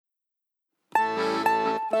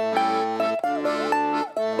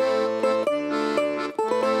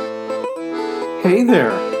Hey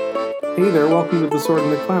there! Hey there, welcome to The Sword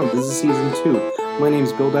and the Clown. This is Season 2. My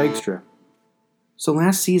name's Bill Dykstra. So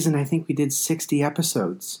last season, I think we did 60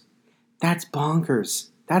 episodes. That's bonkers.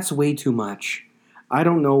 That's way too much. I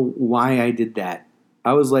don't know why I did that.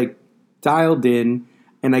 I was dialed in,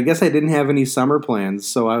 and I guess I didn't have any summer plans,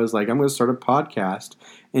 so I was I'm going to start a podcast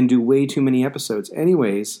and do way too many episodes.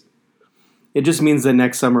 Anyways, it just means that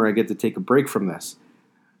next summer I get to take a break from this.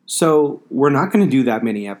 So we're not going to do that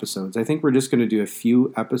many episodes. I think we're just going to do a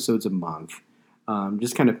few episodes a month.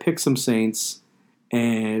 Just kind of pick some saints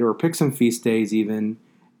or pick some feast days even,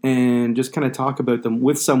 and just kind of talk about them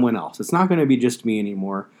with someone else. It's not going to be just me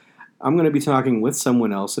anymore. I'm going to be talking with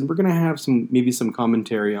someone else, and we're going to have maybe some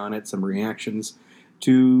commentary on it, some reactions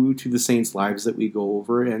to the saints' lives that we go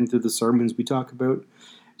over and to the sermons we talk about.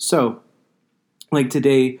 So,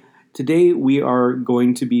 Today we are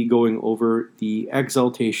going to be going over the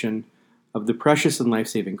exaltation of the precious and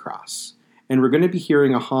life-saving cross. And we're going to be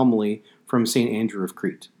hearing a homily from St. Andrew of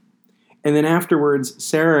Crete. And then afterwards,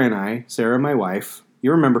 Sarah, my wife,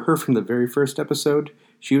 you remember her from the very first episode?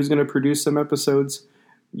 She was going to produce some episodes.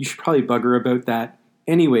 You should probably bug her about that.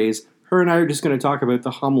 Anyways, her and I are just going to talk about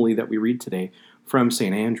the homily that we read today from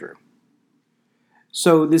St. Andrew.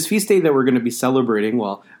 So this feast day that we're going to be celebrating,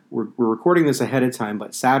 we're recording this ahead of time,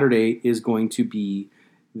 but Saturday is going to be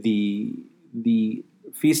the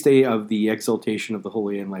feast day of the exaltation of the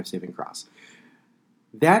Holy and Life-Saving Cross.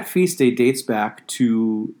 That feast day dates back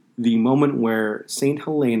to the moment where St.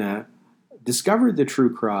 Helena discovered the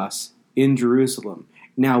true cross in Jerusalem.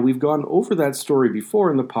 Now, we've gone over that story before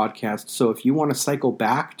in the podcast, so if you want to cycle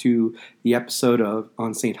back to the episode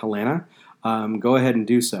on St. Helena, go ahead and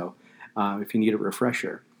do so if you need a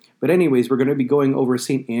refresher. But anyways, we're going to be going over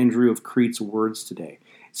St. Andrew of Crete's words today.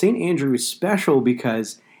 St. Andrew is special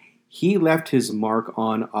because he left his mark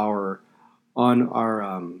on our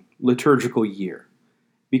liturgical year.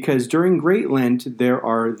 Because during Great Lent, there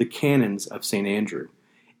are the canons of St. Andrew.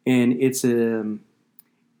 And it's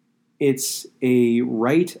a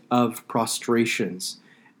rite of prostrations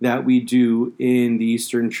that we do in the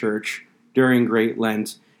Eastern Church during Great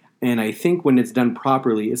Lent. And I think when it's done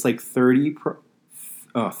properly, it's 3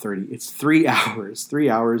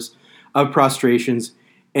 hours of prostrations,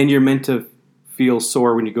 and you're meant to feel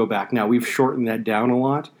sore when you go back. Now, we've shortened that down a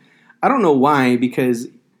lot. I don't know why, because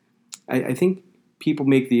I think people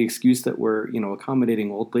make the excuse that we're,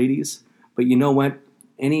 accommodating old ladies. But you know what?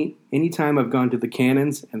 Any time I've gone to the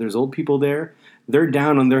canons and there's old people there, they're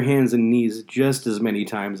down on their hands and knees just as many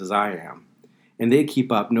times as I am. And they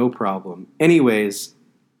keep up, no problem. Anyways,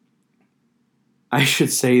 I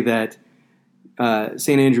should say that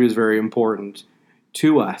St. Andrew is very important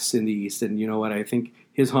to us in the East, and you know what? I think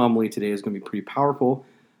his homily today is going to be pretty powerful.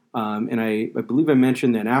 And I believe I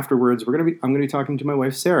mentioned that afterwards I'm going to be talking to my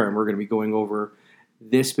wife Sarah, and we're going to be going over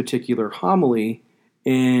this particular homily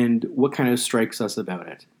and what kind of strikes us about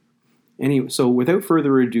it. Anyway, so without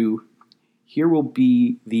further ado, here will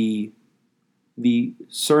be the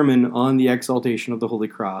sermon on the exaltation of the Holy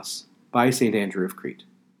Cross by St. Andrew of Crete.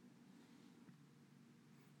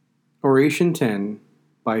 Oration 10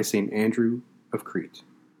 by St. Andrew of Crete.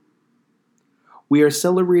 We are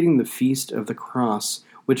celebrating the feast of the cross,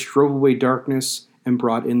 which drove away darkness and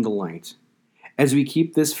brought in the light. As we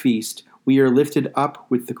keep this feast, we are lifted up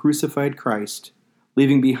with the crucified Christ,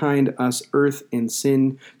 leaving behind us earth and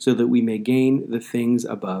sin, so that we may gain the things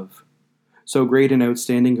above. So great and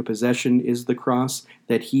outstanding a possession is the cross,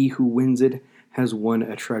 that he who wins it has won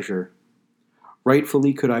a treasure.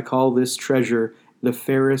 Rightfully could I call this treasure the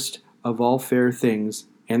fairest of all fair things,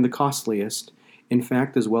 and the costliest, in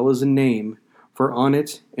fact as well as in name, for on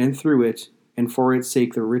it, and through it, and for its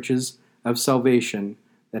sake the riches of salvation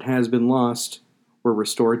that has been lost were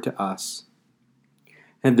restored to us.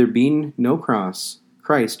 Had there been no cross,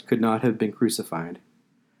 Christ could not have been crucified.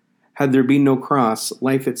 Had there been no cross,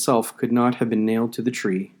 life itself could not have been nailed to the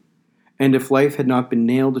tree. And if life had not been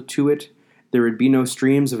nailed to it, there would be no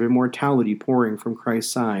streams of immortality pouring from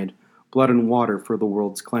Christ's side, blood and water for the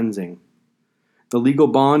world's cleansing. The legal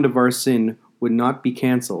bond of our sin would not be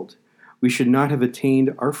cancelled. We should not have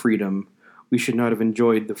attained our freedom. We should not have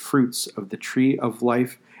enjoyed the fruits of the tree of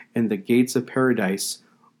life, and the gates of paradise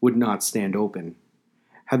would not stand open.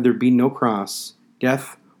 Had there been no cross,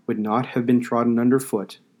 death would not have been trodden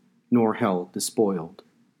underfoot, nor hell despoiled.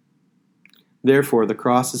 Therefore, the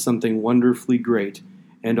cross is something wonderfully great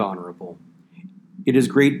and honorable. It is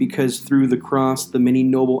great because through the cross the many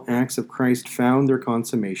noble acts of Christ found their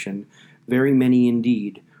consummation, very many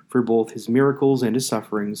indeed, for both his miracles and his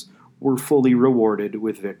sufferings were fully rewarded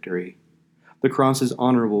with victory. The cross is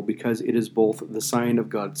honorable because it is both the sign of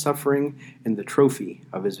God's suffering and the trophy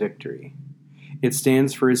of his victory. It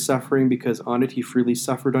stands for his suffering because on it he freely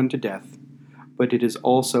suffered unto death, but it is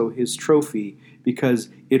also his trophy because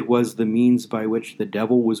it was the means by which the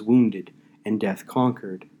devil was wounded and death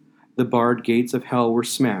conquered. The barred gates of hell were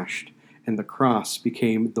smashed, and the cross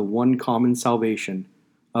became the one common salvation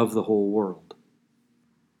of the whole world.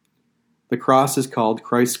 The cross is called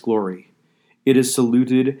Christ's glory. It is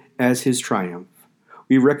saluted as his triumph.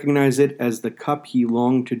 We recognize it as the cup he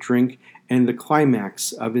longed to drink and the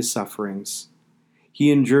climax of his sufferings.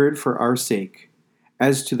 He endured for our sake.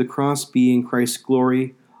 As to the cross being Christ's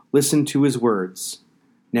glory, listen to his words.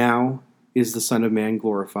 Now is the Son of Man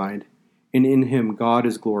glorified, and in him God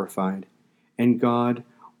is glorified, and God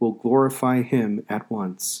will glorify him at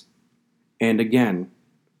once. And again,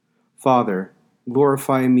 Father,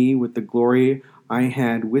 glorify me with the glory I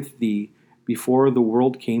had with thee before the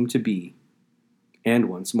world came to be. And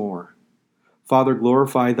once more, Father,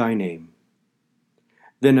 glorify thy name.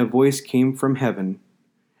 Then a voice came from heaven,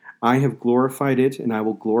 I have glorified it, and I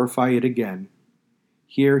will glorify it again.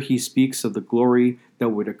 Here he speaks of the glory that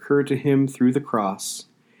would occur to him through the cross.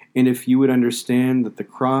 And if you would understand that the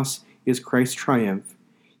cross is Christ's triumph,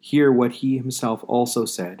 hear what he himself also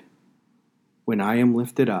said. When I am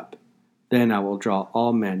lifted up, then I will draw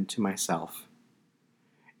all men to myself.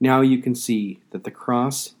 Now you can see that the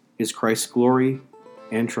cross is Christ's glory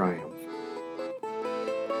and triumph.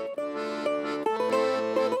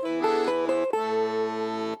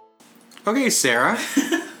 Okay, Sarah.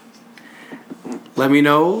 Let me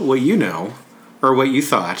know what you know, or what you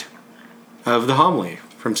thought, of the homily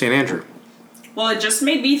from St. Andrew. Well, it just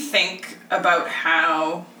made me think about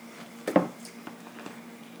how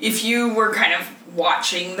if you were kind of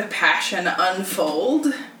watching the Passion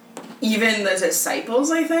unfold, even the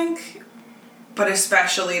disciples, I think, but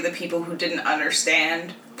especially the people who didn't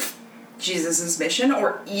understand Jesus' mission,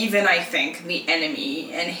 or even, I think, the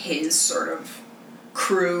enemy and his sort of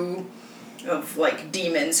crew of, like,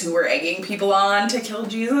 demons who were egging people on to kill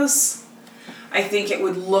Jesus, I think it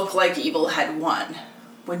would look like evil had won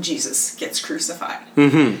when Jesus gets crucified.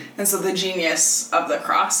 Mm-hmm. And so the genius of the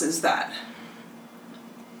cross is that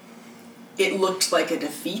it looked like a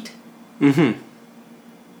defeat. Mm-hmm.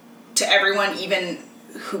 To everyone, even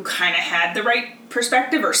who kind of had the right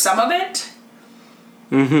perspective, or some of it.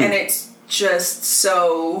 Mm-hmm. And it's just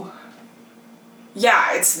so...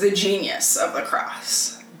 Yeah, it's the genius of the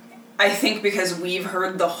cross. I think because we've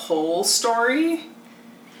heard the whole story,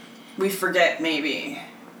 we forget maybe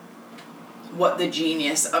what the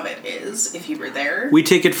genius of it is, if you were there. We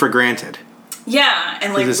take it for granted. Yeah,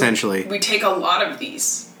 and like essentially. We take a lot of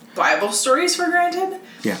these Bible stories for granted.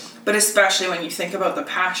 Yeah. But especially when you think about the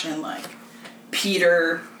Passion, like,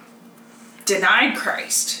 Peter denied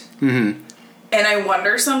Christ. Mm-hmm. And I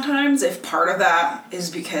wonder sometimes if part of that is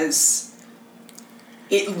because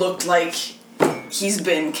it looked like he's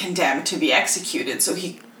been condemned to be executed, so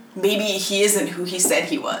maybe he isn't who he said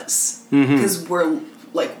he was. Because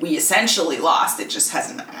we essentially lost, it just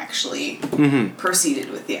hasn't actually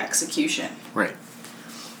proceeded with the execution. Right.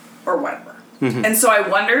 Or whatever. Mm-hmm. And so I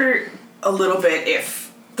wonder a little bit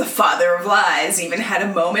if the father of lies even had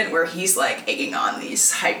a moment where he's, like, egging on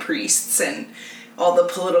these high priests and all the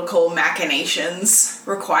political machinations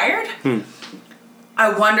required.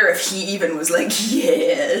 I wonder if he even was like,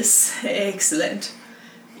 yes, excellent,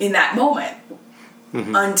 in that moment.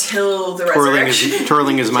 Until the resurrection.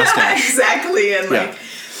 Twirling his mustache. Yeah, exactly, and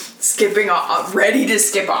skipping off, ready to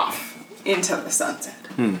skip off into the sunset.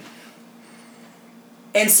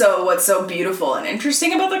 And so what's so beautiful and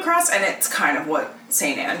interesting about the cross, and it's kind of what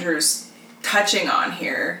St. Andrew's touching on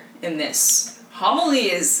here in this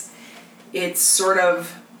homily, is it's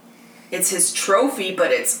his trophy,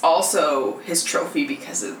 but it's also his trophy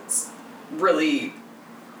because it's really,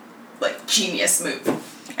 like, genius move.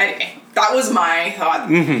 Anyway, that was my thought.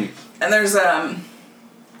 And there's a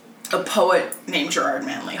poet named Gerard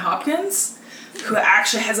Manley Hopkins who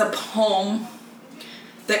actually has a poem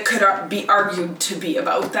that could be argued to be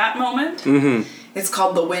about that moment. It's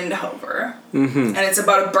called The Windhover. And it's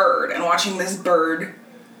about a bird and watching this bird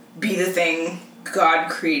be the thing God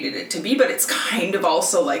created it to be, but it's kind of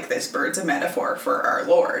also like this bird's a metaphor for our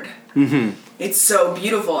Lord. It's so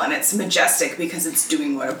beautiful and it's majestic because it's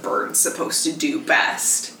doing what a bird's supposed to do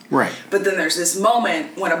best. Right. But then there's this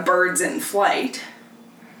moment when a bird's in flight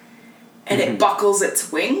and it buckles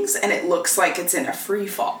its wings and it looks like it's in a free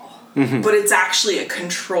fall. But it's actually a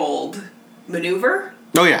controlled maneuver.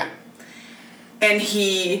 Oh, yeah. And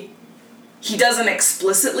he doesn't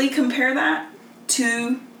explicitly compare that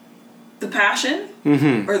to the Passion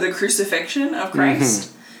or the crucifixion of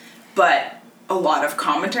Christ, but a lot of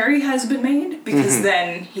commentary has been made because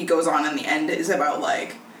then he goes on in the end is about,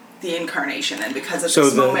 like, the incarnation, and because of so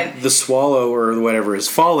this moment, the swallow or whatever is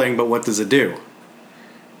falling, but what does it do?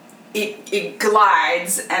 It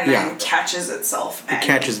glides and then catches itself and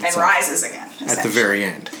rises again at the very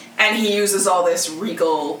end. And he uses all this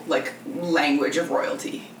regal language of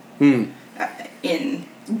royalty in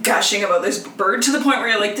gushing about this bird to the point where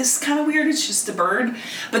you're like, this is kind of weird. It's just a bird.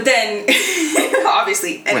 But then,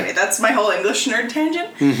 obviously, anyway, that's my whole English nerd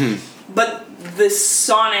tangent. Mm-hmm. But the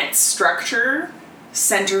sonnet structure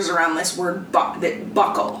centers around this word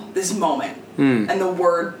buckle, this moment. And the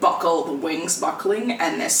word buckle, the wings buckling,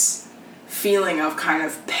 and this feeling of kind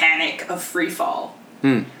of panic of free fall.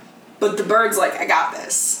 But the bird's like, I got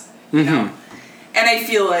this. You know? And I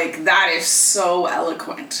feel like that is so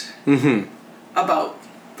eloquent about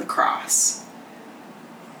the cross.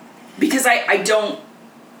 Because I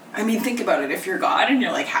mean, think about it. If you're God and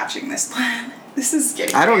you're hatching this plan, this is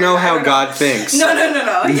getting I don't know how God thinks. No.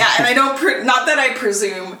 Yeah, and I don't, not that I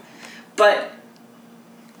presume, but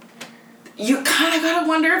you kind of gotta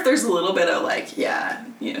wonder if there's a little bit of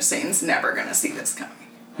Satan's never gonna see this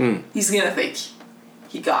coming. He's gonna think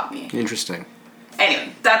he got me. Interesting.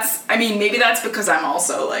 Anyway, maybe that's because I'm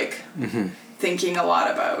also thinking a lot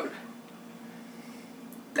about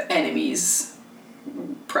the enemy's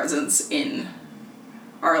presence in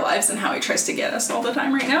our lives and how he tries to get us all the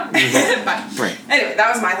time right now. But right. Anyway,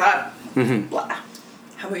 that was my thought. Blah.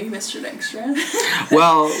 How about you, Mr. Dykstra?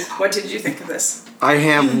 Well, what did you think of this? I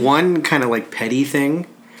have one kind of petty thing.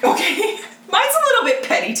 Okay. Mine's a little bit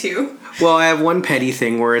petty too. Well, I have one petty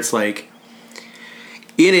thing where it's in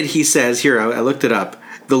it he says, here, I looked it up,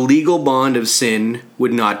 the legal bond of sin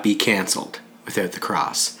would not be canceled without the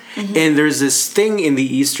cross. And there's this thing in the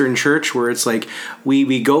Eastern Church where it's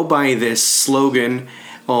we go by this slogan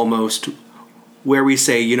almost where we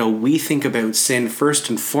say, we think about sin first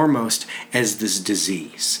and foremost as this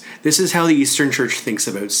disease. This is how the Eastern Church thinks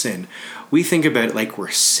about sin. We think about it like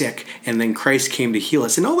we're sick and then Christ came to heal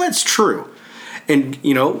us. And that's true. And,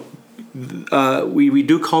 we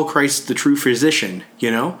do call Christ the true physician,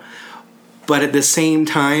 But at the same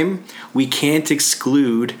time, we can't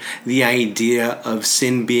exclude the idea of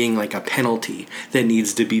sin being like a penalty that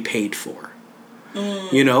needs to be paid for.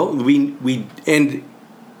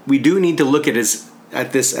 We do need to look at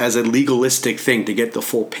this as a legalistic thing to get the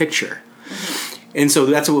full picture. And so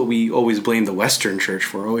that's what we always blame the Western Church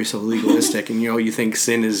for, always so legalistic. And, you think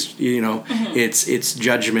sin is, it's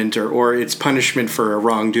judgment or it's punishment for a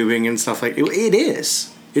wrongdoing and stuff like that. It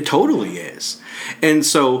is. It totally is. And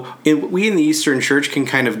so we in the Eastern Church can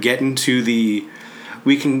kind of get into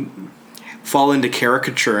we can fall into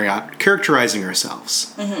characterizing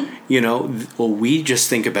ourselves. We just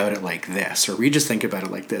think about it like this, or we just think about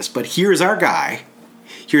it like this. But here's our guy,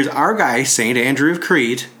 St. Andrew of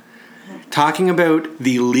Crete, talking about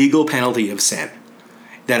the legal penalty of sin,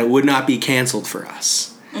 that it would not be canceled for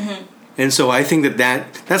us. And so I think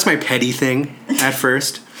that's my petty thing at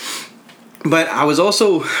first. But I was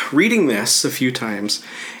also reading this a few times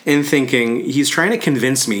and thinking, he's trying to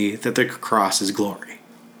convince me that the cross is glory.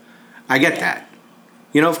 I get that.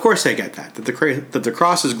 Of course I get that the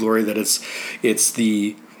cross is glory, that it's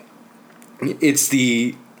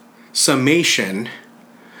the summation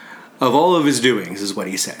of all of his doings, is what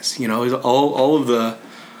he says. All of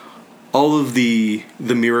the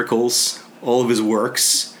miracles, all of his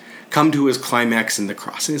works come to his climax in the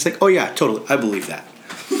cross. And it's oh yeah, totally, I believe that.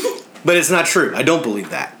 But it's not true. I don't believe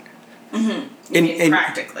that. And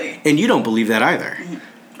practically. And you don't believe that either.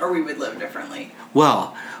 Or we would live differently.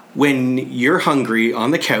 Well, when you're hungry on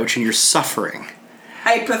the couch and you're suffering.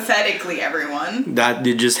 Hypothetically, everyone. That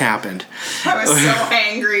just happened. I was so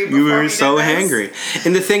angry before You were so angry.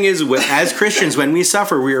 And the thing is, as Christians, when we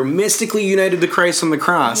suffer, we are mystically united to Christ on the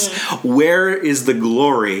cross. Where is the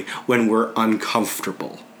glory when we're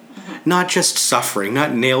uncomfortable? Not just suffering,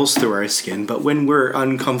 not nails through our skin, but when we're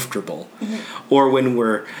uncomfortable, or when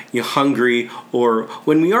we're hungry, or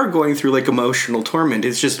when we are going through emotional torment.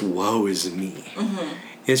 It's just, woe is me.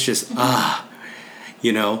 It's just,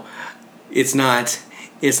 it's not,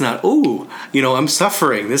 I'm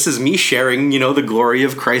suffering. This is me sharing, the glory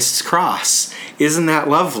of Christ's cross. Isn't that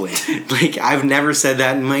lovely? I've never said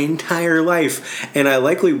that in my entire life. And I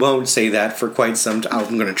likely won't say that for quite some time.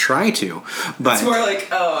 I'm going to try to. But it's more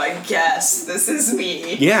I guess this is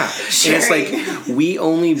me. Yeah. Sharing. And it's we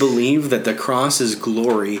only believe that the cross is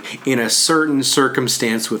glory in a certain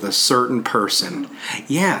circumstance with a certain person.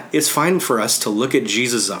 Yeah, it's fine for us to look at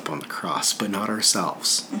Jesus up on the cross, but not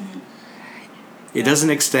ourselves. It doesn't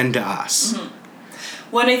extend to us.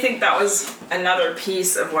 Well, I think that was another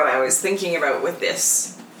piece of what I was thinking about with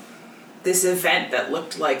this event that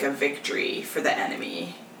looked like a victory for the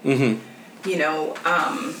enemy. you know,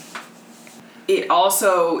 it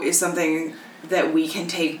also is something that we can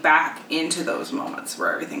take back into those moments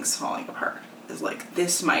where everything's falling apart. Is like,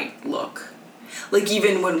 this might look like,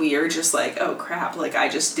 even when we are just like, oh crap, like I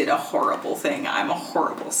just did a horrible thing, I'm a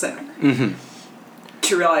horrible sinner.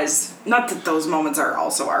 To realize, not that those moments are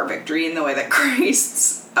also our victory in the way that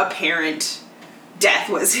Christ's apparent death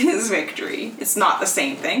was his victory. It's not the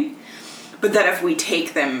same thing. But that if we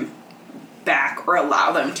take them back or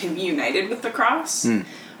allow them to be united with the cross, I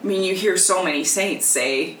mean, you hear so many saints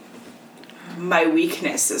say, my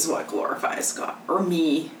weakness is what glorifies God, or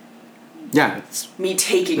me. Yeah, it's me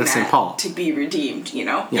taking that's that St. Paul. To be redeemed, you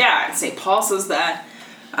know? Yeah, St. Paul says that.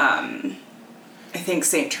 I think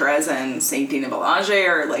St. Teresa and St. Dina Balaje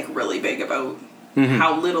are like really big about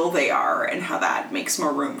how little they are and how that makes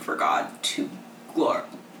more room for God to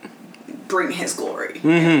bring his glory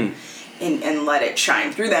and let it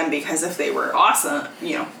shine through them, because if they were awesome,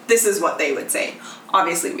 you know, this is what they would say.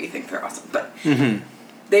 Obviously we think they're awesome, but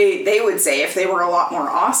they would say if they were a lot more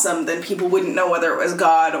awesome, then people wouldn't know whether it was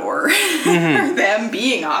God or, or them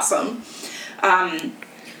being awesome.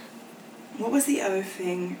 What was the other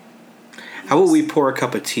thing? How about we pour a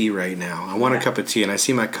cup of tea right now? I want a cup of tea, and I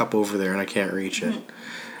see my cup over there, and I can't reach it.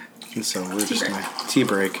 And so we're just my tea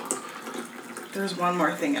break. There's one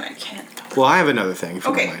more thing, and I can't. Well, I have another thing. If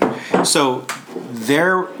you don't mind. So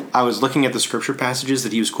there, I was looking at the scripture passages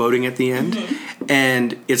that he was quoting at the end,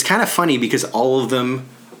 and it's kind of funny because all of them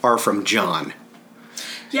are from John.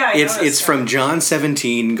 Yeah, it's from John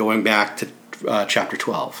 17 going back to chapter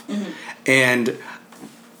 12, and.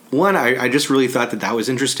 One, I just really thought that was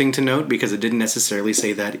interesting to note because it didn't necessarily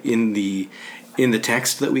say that in the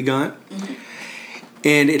text that we got,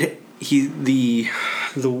 and it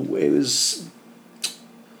was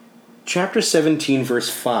chapter 17 verse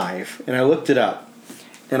 5, and I looked it up,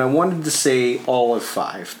 and I wanted to say all of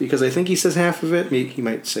 5 because I think he says half of it. Maybe he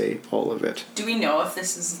might say all of it. Do we know if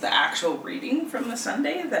this is the actual reading from the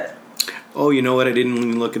Sunday that? Oh, you know what? I didn't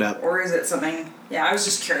even look it up. Or is it something... Yeah, I was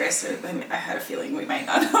just curious. I had a feeling we might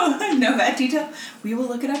not know that detail. We will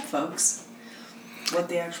look it up, folks. What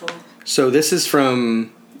the actual... So this is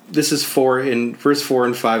in verse 4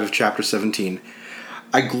 and 5 of chapter 17.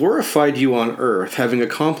 I glorified you on earth, having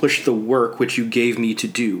accomplished the work which you gave me to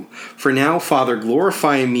do. For now, Father,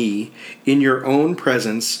 glorify me in your own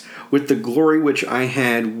presence with the glory which I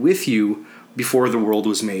had with you before the world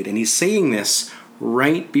was made. And he's saying this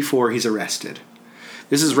right before he's arrested.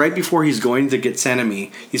 This is right before he's going to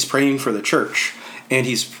Gethsemane. He's praying for the church, and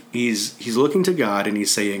he's looking to God, and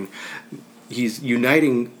he's saying, he's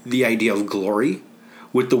uniting the idea of glory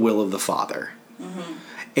with the will of the Father.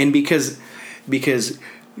 And because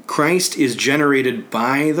Christ is generated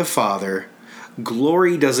by the Father,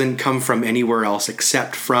 glory doesn't come from anywhere else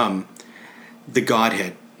except from the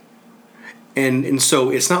Godhead. And so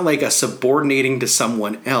it's not like a subordinating to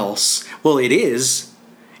someone else. Well, it is.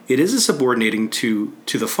 It is a subordinating to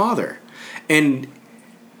the Father. And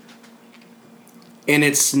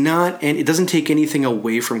it's not, and it doesn't take anything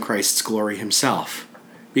away from Christ's glory himself,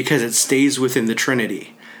 because it stays within the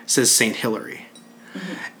Trinity, says St. Hilary.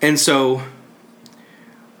 And so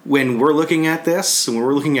when we're looking at this, when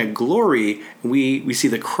we're looking at glory, we see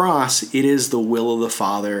the cross, it is the will of the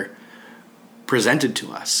Father presented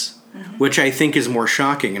to us, which I think is more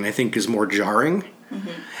shocking and I think is more jarring.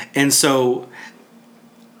 And so,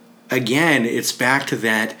 again, it's back to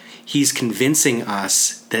that he's convincing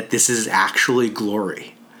us that this is actually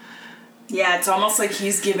glory. Yeah, it's almost like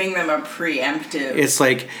he's giving them a preemptive... It's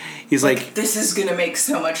like, he's like... This is going to make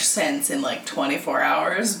so much sense in like 24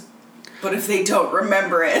 hours, but if they don't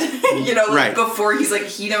remember it, you know, like before he's like,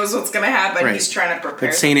 he knows what's going to happen, he's trying to prepare.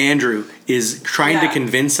 Like St. Andrew is trying to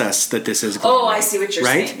convince us that this is glory. Oh, I see what you're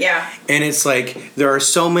saying, yeah. And it's like, there are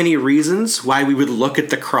so many reasons why we would look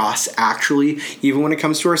at the cross actually, even when it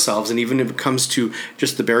comes to ourselves, and even if it comes to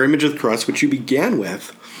just the bare image of the cross, which you began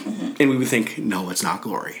with, and we would think, no, it's not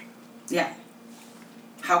glory. Yeah.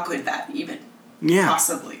 How could that even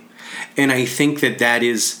possibly? And I think that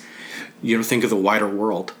is, you know, think of the wider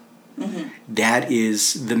world. That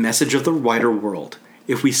is the message of the wider world.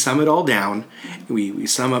 If we sum it all down, we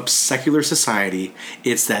sum up secular society,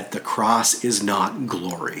 it's that the cross is not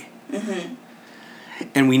glory.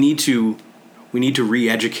 And we need to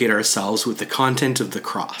re-educate ourselves with the content of the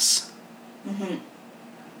cross.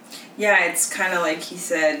 Yeah, it's kind of like he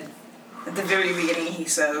said, at the very beginning he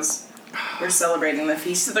says, we're celebrating the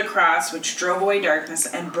Feast of the Cross, which drove away darkness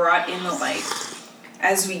and brought in the light.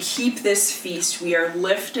 As we keep this feast, we are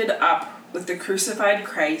lifted up with the crucified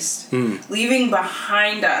Christ, leaving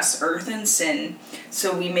behind us earth and sin,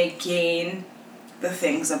 so we may gain the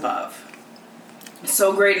things above.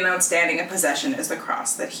 So great and outstanding a possession is the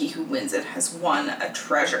cross that he who wins it has won a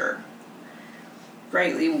treasure.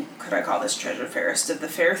 Rightly could I call this treasure fairest of the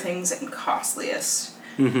fair things and costliest.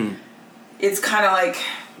 Mm-hmm. It's kind of like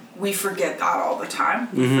we forget that all the time.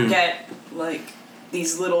 We forget, like,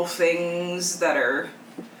 these little things that are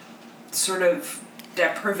sort of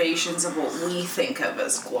deprivations of what we think of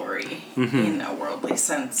as glory in a worldly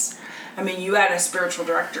sense. I mean, you had a spiritual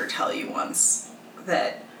director tell you once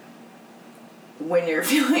that when you're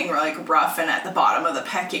feeling like rough and at the bottom of the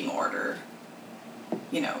pecking order,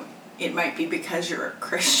 you know, it might be because you're a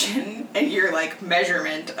Christian and your like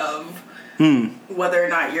measurement of whether or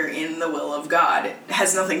not you're in the will of God, it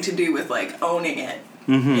has nothing to do with like owning it,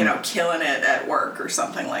 you know, killing it at work or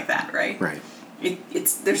something like that, right? Right.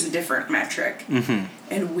 It's there's a different metric, and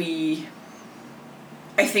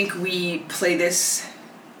I think we play this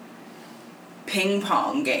ping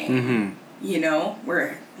pong game, you know,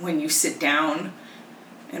 where when you sit down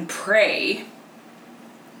and pray,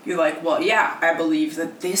 you're like, well, yeah, I believe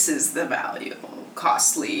that this is the valuable,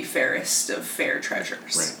 costly, fairest of fair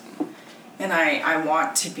treasures. Right. And I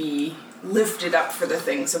want to be lifted up for the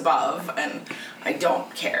things above, and I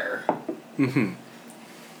don't care.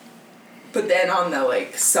 But then on the,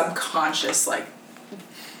 like, subconscious, like,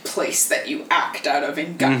 place that you act out of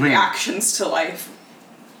in gut reactions to life.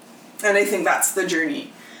 And I think that's the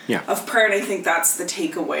journey of prayer, and I think that's the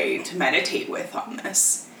takeaway to meditate with on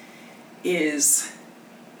this, is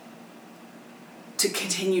to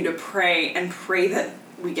continue to pray and pray that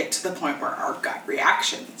we get to the point where our gut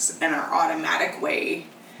reactions and our automatic way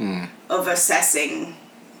of assessing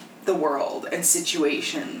the world and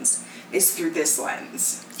situations is through this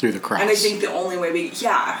lens. Through the cross. And I think the only way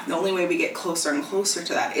we get closer and closer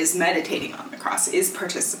to that is meditating on the cross, is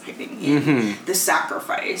participating in the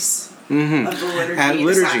sacrifice of the liturgy,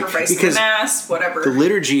 the sacrifice of the Mass, whatever. The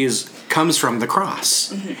liturgy comes from the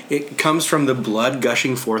cross. It comes from the blood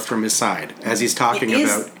gushing forth from his side, as he's talking about. It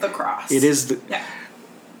is the cross. It is the...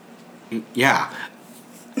 Yeah.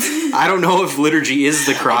 I don't know if liturgy is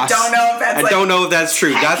the cross. I don't know if that's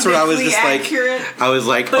true. That's where I was just accurate, like, I was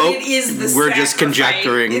like, but it is the we're just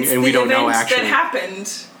conjecturing and we don't know actually. That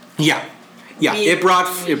happened. Yeah. It brought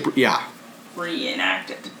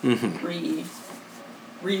reenacted.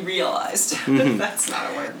 Re-realized. That's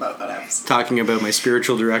not a word, but I was talking about my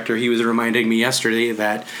spiritual director. He was reminding me yesterday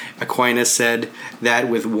that Aquinas said that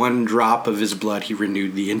with one drop of his blood he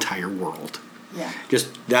renewed the entire world. Yeah. Just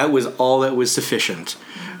that was all that was sufficient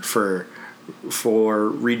for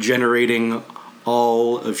regenerating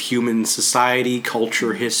all of human society,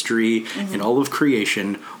 culture, history, and all of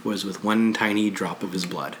creation was with one tiny drop of his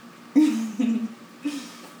blood.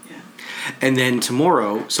 And then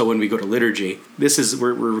tomorrow, so when we go to liturgy,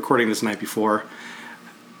 we're recording this night before.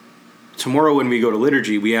 Tomorrow when we go to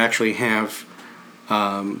liturgy, we actually have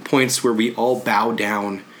points where we all bow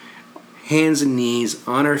down, hands and knees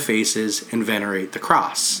on our faces, and venerate the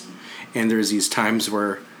cross. And there's these times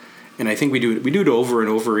where, and I think we do it over and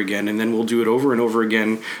over again, and then we'll do it over and over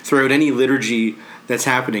again throughout any liturgy that's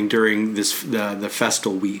happening during this the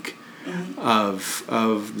festal week of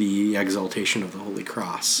the exaltation of the Holy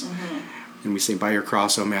Cross. And we say, by your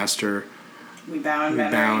cross, O Master, we bow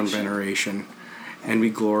in veneration. And we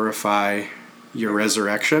glorify your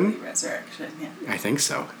resurrection. Resurrection, yeah. I think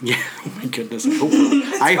so. Yeah. Oh my goodness. I hope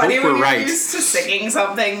we're right. You're used to singing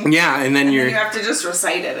something. Yeah, and then you have to just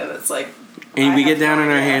recite it, and it's like. And we get down on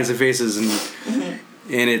our hands and faces, and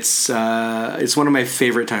it's one of my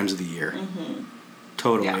favorite times of the year.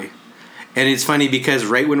 Totally. Yeah. And it's funny because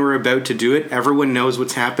right when we're about to do it, everyone knows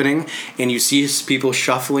what's happening, and you see people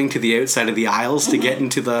shuffling to the outside of the aisles to get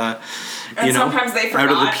into the, sometimes they forgot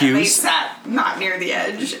out of the pews. And they sat not near the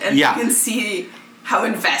edge, and you can see how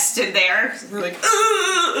invested they are. They're like,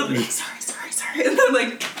 sorry, and they're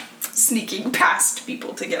like sneaking past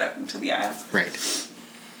people to get out into the aisle. Right.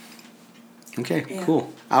 Okay. Yeah.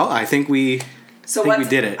 Cool. I think we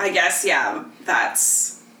did it. I guess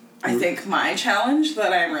that's. I think my challenge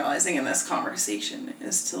that I'm realizing in this conversation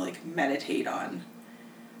is to like meditate on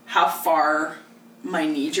how far my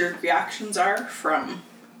knee-jerk reactions are from.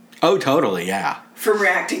 Oh, totally, yeah. From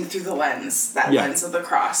reacting through the lens of the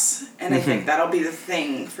cross. And I think that'll be the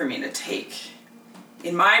thing for me to take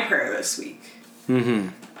in my prayer this week.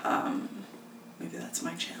 Maybe that's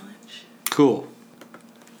my challenge. Cool.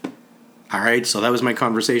 All right, so that was my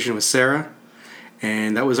conversation with Sarah.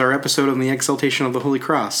 And that was our episode on the exaltation of the Holy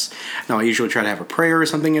Cross. Now, I usually try to have a prayer or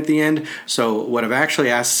something at the end. So what I've actually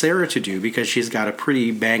asked Sarah to do, because she's got a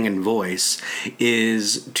pretty banging voice,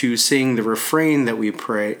 is to sing the refrain that we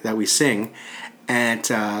sing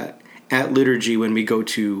at liturgy when we go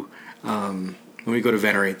to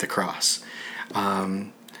venerate the cross.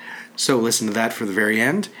 So listen to that for the very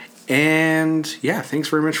end. And yeah, thanks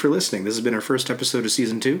very much for listening. This has been our first episode of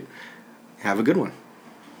season 2. Have a good one.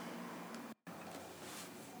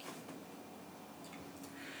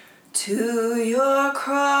 To your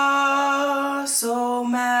cross, O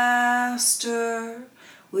Master,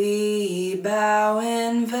 we bow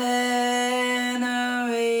in veneration,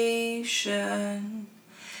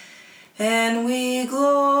 and we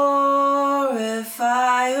glorify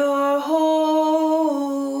your holy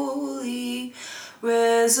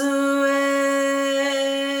resurrection.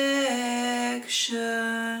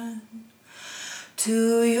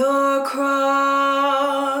 To your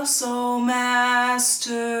cross, O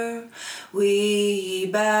Master, we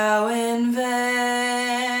bow in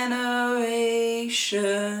veneration,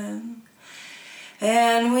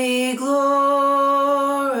 and we glorify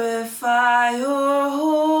your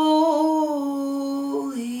holy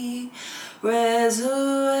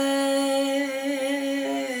resurrection.